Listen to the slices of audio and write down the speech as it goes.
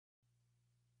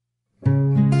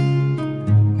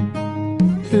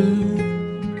Ooh,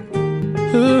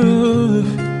 ooh,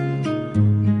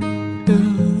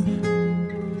 ooh.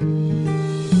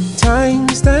 Time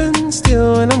stands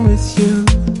still when I'm with you.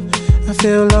 I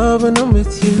feel love when I'm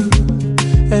with you,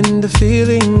 and the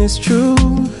feeling is true.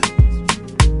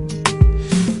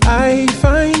 I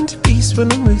find peace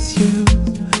when I'm with you.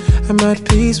 I'm at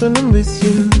peace when I'm with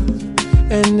you,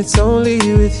 and it's only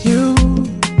with you.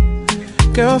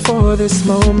 Girl, for this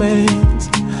moment,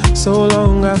 so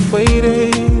long I've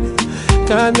waited.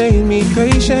 God made me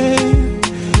patient,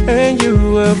 and you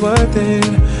were worth it.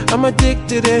 I'm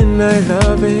addicted and I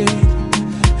love it,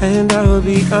 and I'll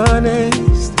be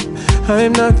honest,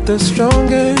 I'm not the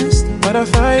strongest, but I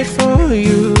fight for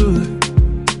you.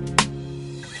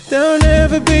 There'll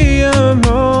never be a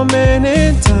moment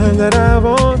in time that I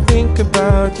won't think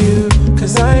about you,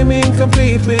 'cause I'm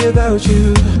incomplete without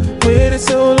you. Waited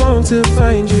so long to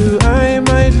find you. I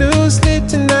might lose sleep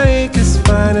tonight, 'cause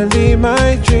finally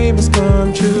my dream has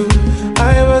come true.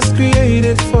 I was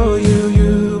created for you,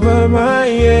 you were my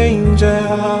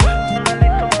angel.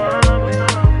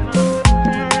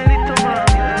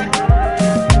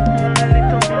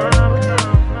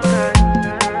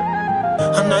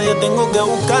 Nadie tengo que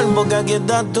buscar porque aquí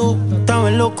estás tú. Estaba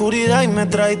en la oscuridad y me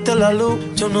traíste la luz.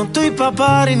 Yo no estoy pa'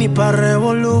 party ni pa'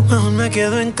 revolú. Mejor me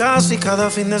quedo en casa y cada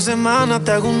fin de semana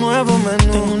te hago un nuevo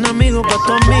menú. Tengo un amigo pa'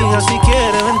 tu amiga, si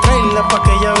quieres ven traerla, pa'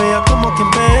 que ella vea como que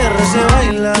en PR se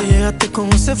baila. Tú llegaste con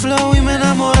ese flow y me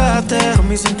enamoraste, con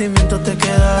mis sentimientos te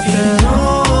quedaste.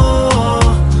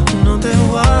 Y no te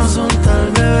voy a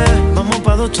soltar, bebé. Vamos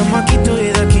pa' dos chamaquitos y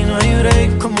de aquí no hay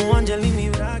break, como Angel y mi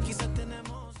bebé.